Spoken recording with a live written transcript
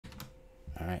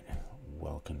Alright,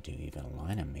 welcome to Even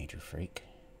Line. I'm Major Freak.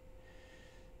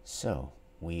 So,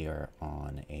 we are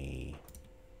on a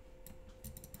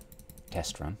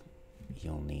test run.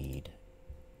 You'll need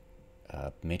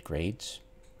mid-grades,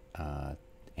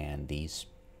 and these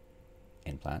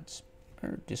implants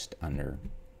are just under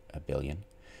 $1 billion.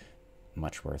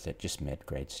 Much worth it, just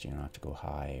mid-grades. You don't have to go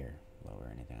high or low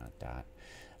or anything like that.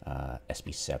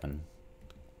 SB7,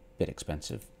 bit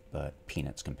expensive, but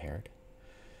peanuts compared.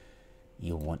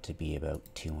 You'll want to be about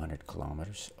 200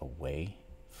 kilometers away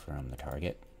from the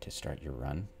target to start your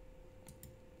run.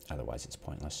 Otherwise, it's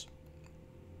pointless.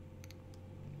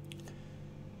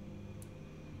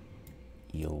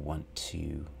 You'll want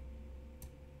to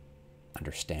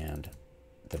understand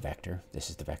the vector.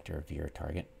 This is the vector of your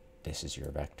target. This is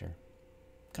your vector.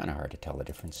 Kind of hard to tell the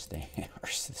difference. They are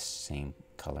the same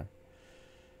color.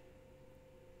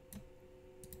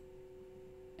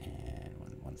 And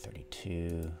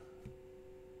 132.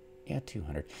 Yeah,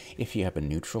 200. If you have a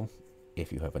neutral,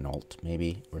 if you have an alt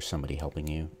maybe, or somebody helping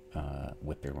you,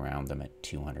 whip around them at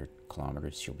 200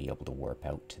 kilometers, you'll be able to warp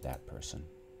out to that person.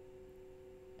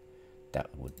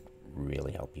 That would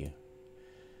really help you.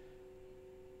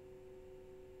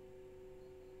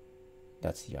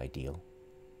 That's the ideal.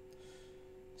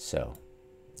 So,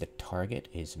 the target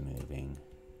is moving.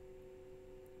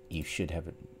 You should have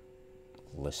it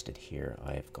listed here.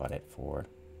 I've got it for,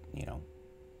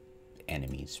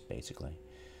 enemies, basically.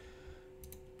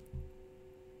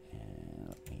 And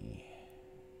let me...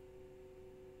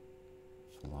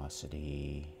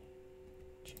 velocity,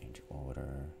 change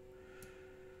order.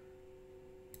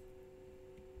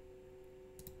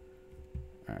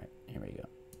 Alright, here we go.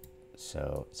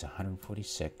 So it's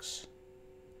 146.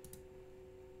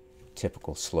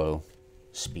 Typical slow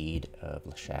speed of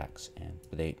leshaks, and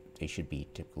they should be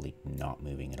typically not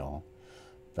moving at all,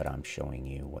 but I'm showing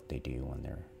you what they do when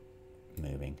they're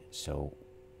moving. So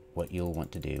what you'll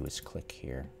want to do is click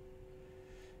here,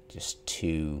 just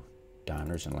 2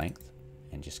 diameters in length,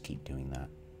 and just keep doing that.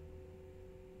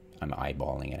 I'm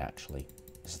eyeballing it actually.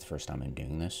 This is the first time I'm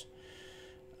doing this.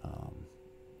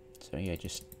 So yeah,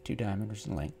 just 2 diameters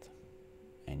in length,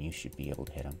 and you should be able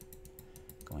to hit them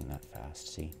going that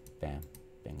fast. See? Bam.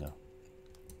 Bingo.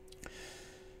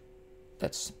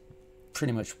 That's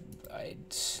pretty much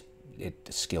the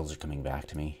skills are coming back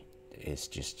to me. It's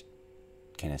just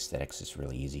kinesthetics is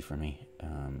really easy for me.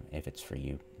 If it's for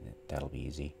you, that'll be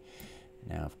easy.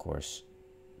 Now, of course,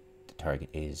 the target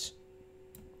is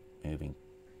moving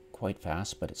quite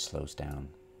fast, but it slows down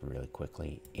really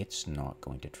quickly. It's not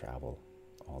going to travel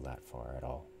all that far at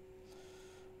all.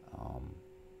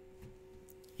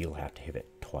 You'll have to hit it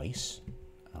twice,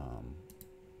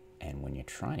 and when you're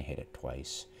trying to hit it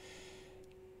twice,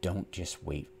 don't just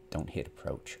wait, don't hit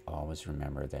approach. Always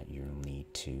remember that you'll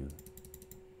need to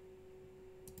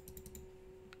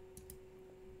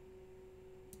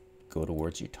go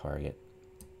towards your target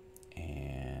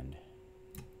and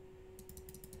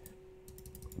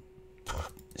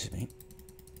excuse me,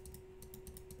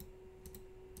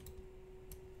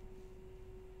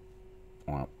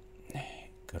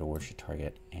 go towards your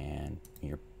target, and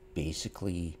you're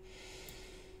basically,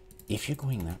 if you're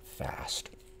going that fast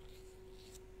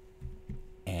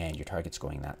and your target's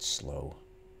going that slow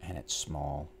and it's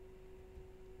small,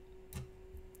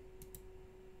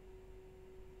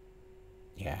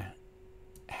 yeah,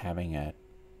 having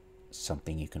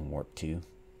something you can warp to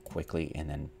quickly and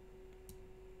then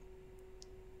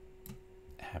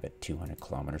have it 200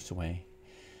 kilometers away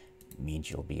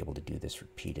means you'll be able to do this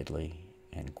repeatedly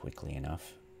and quickly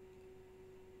enough.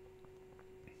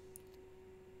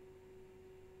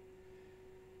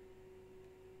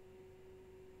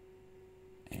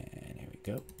 And here we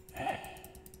go.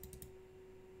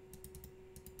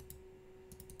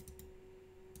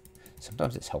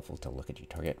 Sometimes it's helpful to look at your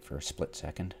target for a split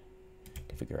second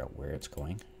to figure out where it's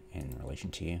going in relation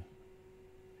to you.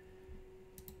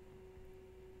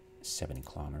 70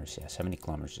 kilometers. Yeah, 70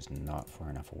 kilometers is not far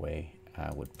enough away.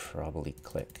 I would probably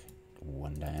click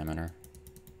 1 diameter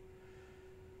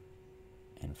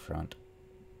in front,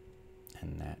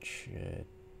 and that should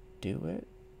do it.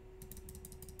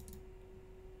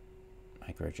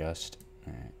 Micro adjust.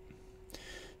 All right.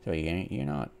 So you're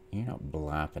not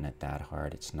blapping it that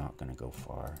hard. It's not going to go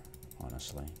far,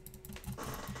 honestly.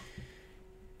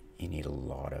 You need a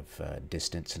lot of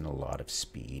distance and a lot of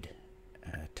speed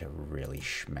to really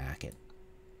schmack it.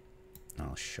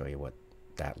 I'll show you what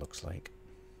that looks like.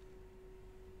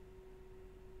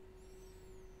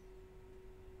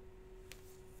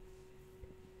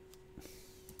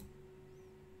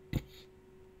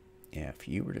 Yeah, if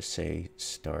you were to say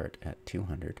start at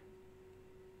 200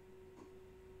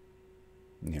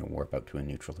 You know, warp out to a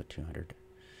neutral at 200,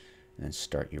 and then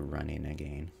start your run-in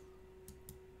again.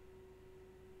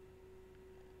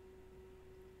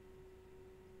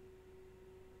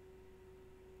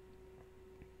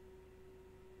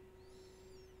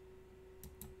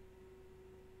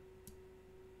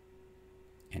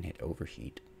 And hit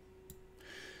overheat.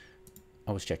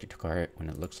 Always check your car when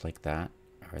it looks like that.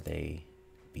 Are they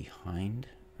behind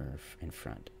or in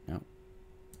front? No.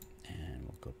 And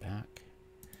we'll go back,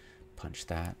 punch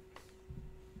that.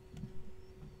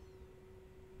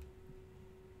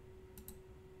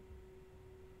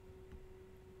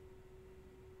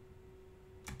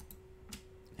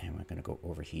 And we're going to go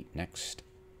overheat next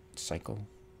cycle.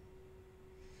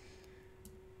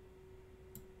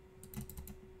 I'm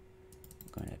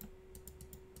going to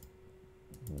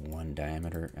one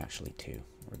diameter, actually two.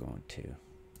 We're going two.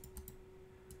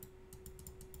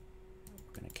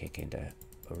 We're going to kick into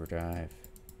overdrive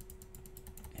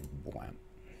and wham.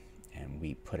 And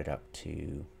we put it up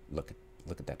to look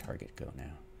at that target go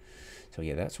now. So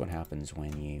yeah, that's what happens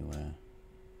when you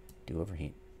do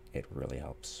overheat. It really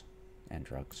helps. And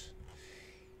drugs.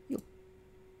 You'll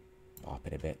pop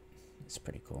it a bit. It's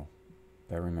pretty cool.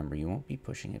 But remember, you won't be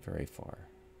pushing it very far.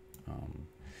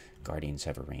 Guardians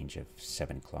have a range of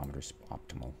 7 kilometers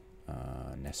optimal.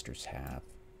 Nestors have,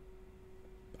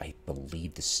 I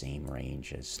believe, the same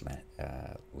range as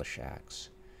leshaks.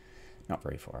 Not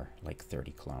very far, like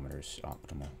 30 kilometers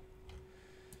optimal.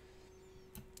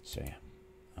 So yeah,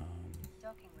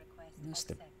 that's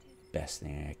the best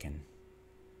thing I can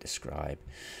describe.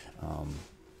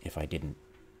 If I didn't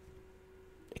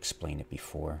explain it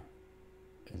before,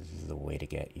 the way to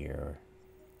get your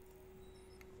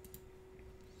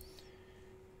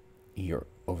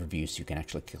overview, so you can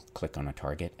actually click on a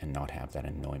target and not have that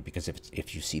annoying, because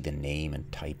if you see the name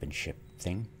and type and ship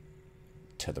thing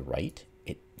to the right,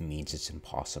 it means it's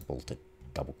impossible to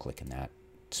double click in that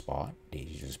spot. They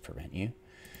just prevent you.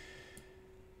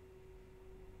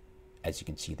 As you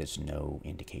can see, there's no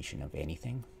indication of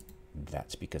anything.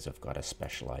 That's because I've got a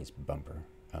specialized bumper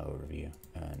overview.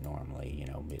 Normally, you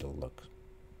know, it'll look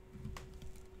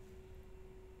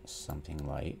something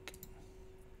like,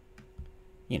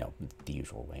 you know, the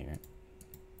usual way, right?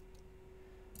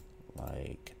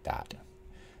 Like that.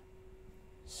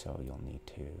 So you'll need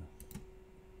to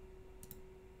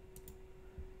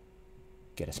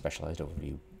get a specialized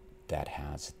overview that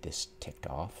has this ticked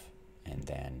off, and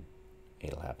then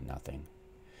it'll have nothing.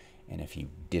 And if you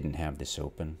didn't have this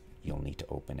open, you'll need to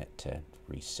open it to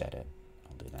reset it.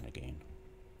 I'll do that again.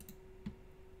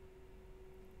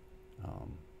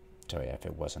 So yeah, if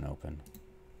it wasn't open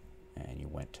and you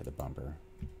went to the bumper,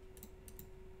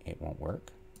 it won't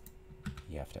work.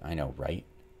 You have to, I know, right?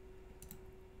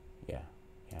 Yeah,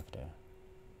 you have to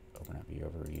open up your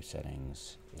overview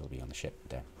settings. It'll be on the ship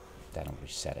there. That'll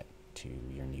reset it to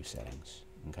your new settings,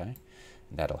 okay?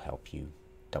 That'll help you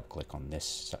double click on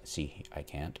this. See, I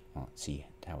can't. Well, see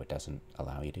how it doesn't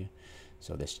allow you to.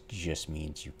 So this just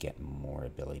means you get more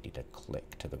ability to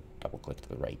click to the double click to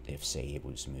the right if, say, it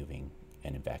was moving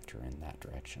in a vector in that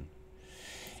direction.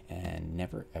 And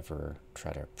never ever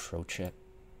try to approach it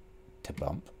to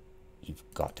bump. You've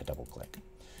got to double click,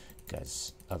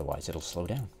 because otherwise it'll slow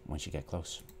down once you get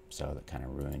close. So that kind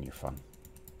of ruin your fun.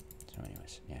 So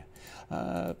anyways,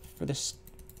 yeah.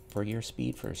 For your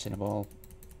speed for a Cinnaball,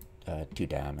 2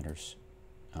 diameters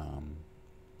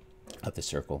of the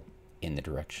circle in the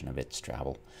direction of its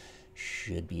travel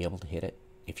should be able to hit it.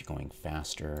 If you're going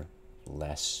faster,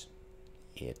 less,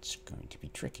 it's going to be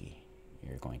tricky.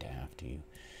 You're going to have to,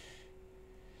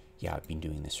 yeah, I've been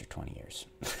doing this for 20 years.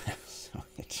 So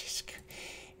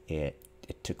it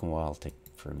took a while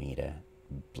for me to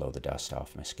blow the dust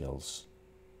off my skills.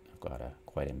 I've got a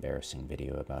quite embarrassing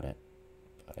video about it,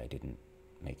 but I didn't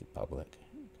make it public,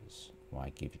 because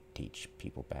why teach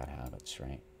people bad habits,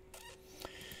 right?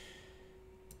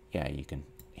 Yeah, you can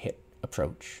hit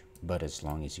approach, but as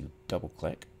long as you double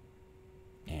click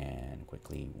and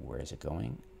quickly, where is it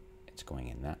going? It's going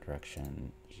in that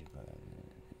direction,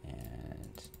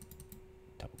 and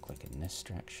double click in this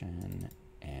direction,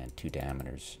 and 2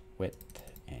 diameters width,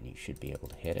 and you should be able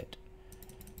to hit it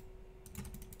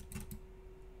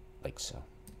like so.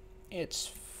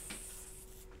 It's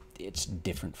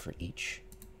different for each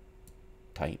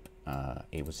type.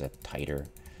 It was a tighter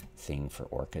thing for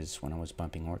orcas when I was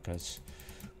bumping orcas,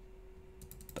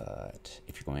 but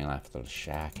if you're going after the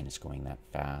shack and it's going that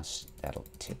fast, that'll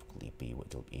typically be what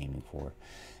they'll be aiming for.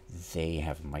 They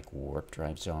have mic warp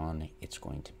drives on. It's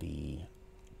going to be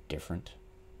different.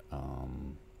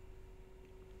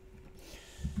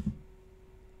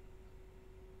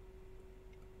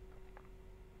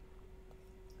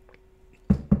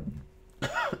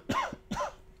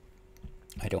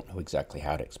 don't know exactly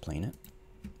how to explain it.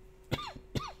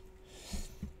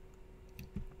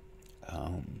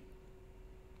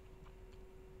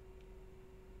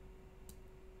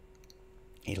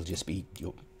 It'll just be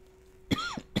you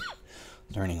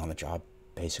learning on the job,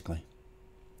 basically.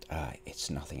 It's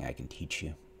nothing I can teach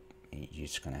you. You're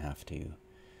just going to have to...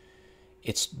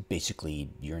 It's basically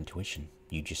your intuition.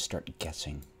 You just start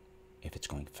guessing. If it's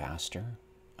going faster,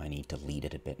 I need to lead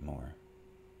it a bit more.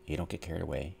 You don't get carried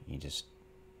away. You just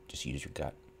use your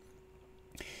gut.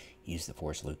 Use the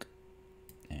force, Luke.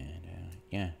 And,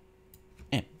 yeah.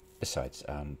 And besides,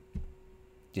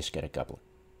 just get a couple of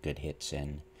good hits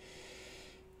in,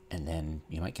 and then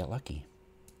you might get lucky.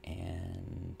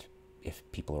 And if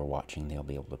people are watching, they'll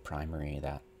be able to primary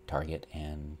that target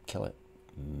and kill it,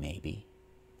 maybe,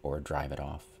 or drive it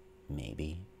off,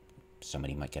 maybe.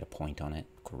 Somebody might get a point on it,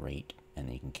 great, and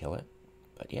then you can kill it.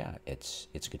 But yeah, it's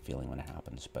a good feeling when it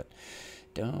happens. But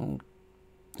don't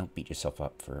beat yourself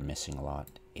up for missing a lot.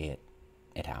 It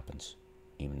happens,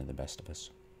 even to the best of us.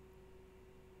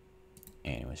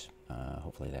 Anyways,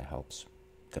 hopefully that helps.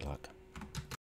 Good luck.